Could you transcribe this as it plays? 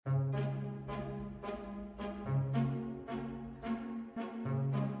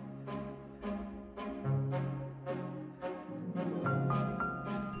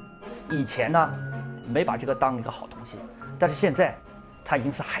以前呢，没把这个当一个好东西，但是现在，它已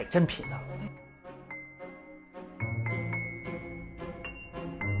经是海珍品了。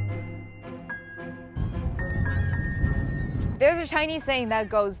 There's a Chinese saying that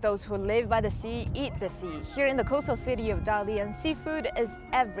goes, those who live by the sea eat the sea. Here in the coastal city of Dalian, seafood is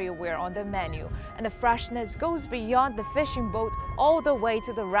everywhere on the menu, and the freshness goes beyond the fishing boat all the way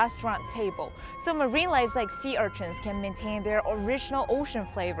to the restaurant table. So marine lives like sea urchins can maintain their original ocean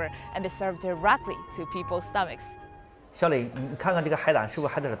flavor and be served directly to people's stomachs. 小磊，你看看这个海胆是不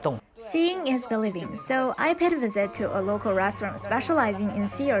是还在这动？ Seeing is believing, so I paid a visit to a local restaurant specializing in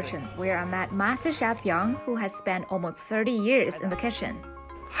sea urchin, where I met Master Chef Yang, who has spent almost 30 years in the kitchen.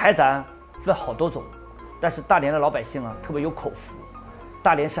 海胆分好多种，但是大连的老百姓啊特别有口福。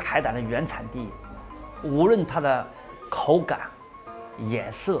大连是海胆的原产地，无论它的口感、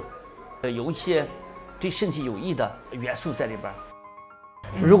颜色，有一些对身体有益的元素在里边。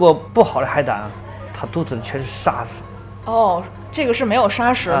如果不好的海胆，它肚子里全是沙子。 哦，这个是没有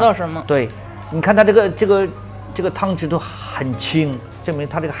砂石的，是吗？对，你看它这个汤汁都很清，证明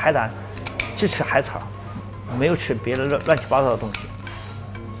它这个海胆只吃海草，没有吃别的乱七八糟的东西。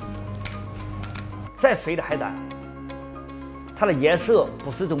再肥的海胆，它的颜色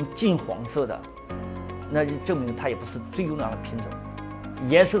不是这种金黄色的，那就证明它也不是最优良的品种。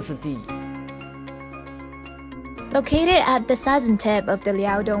颜色是第一。 Located at the southern tip of the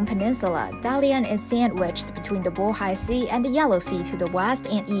Liaoning Peninsula, Dalian is sandwiched between the Bohai Sea and the Yellow Sea to the west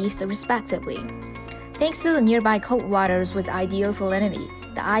and east, respectively. Thanks to the nearby cold waters with ideal salinity,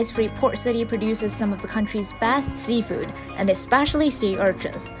 the ice-free port city produces some of the country's best seafood, and especially sea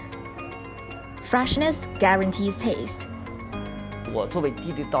urchins. Freshness guarantees taste. 我作为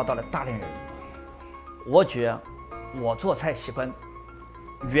地地道道的大连人，我觉得我做菜喜欢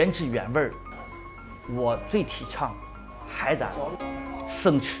原汁原味儿。 我最提倡海胆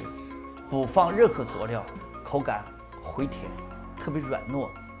生吃，不放任何佐料，口感回甜，特别软糯，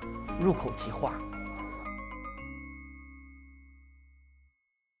入口即化。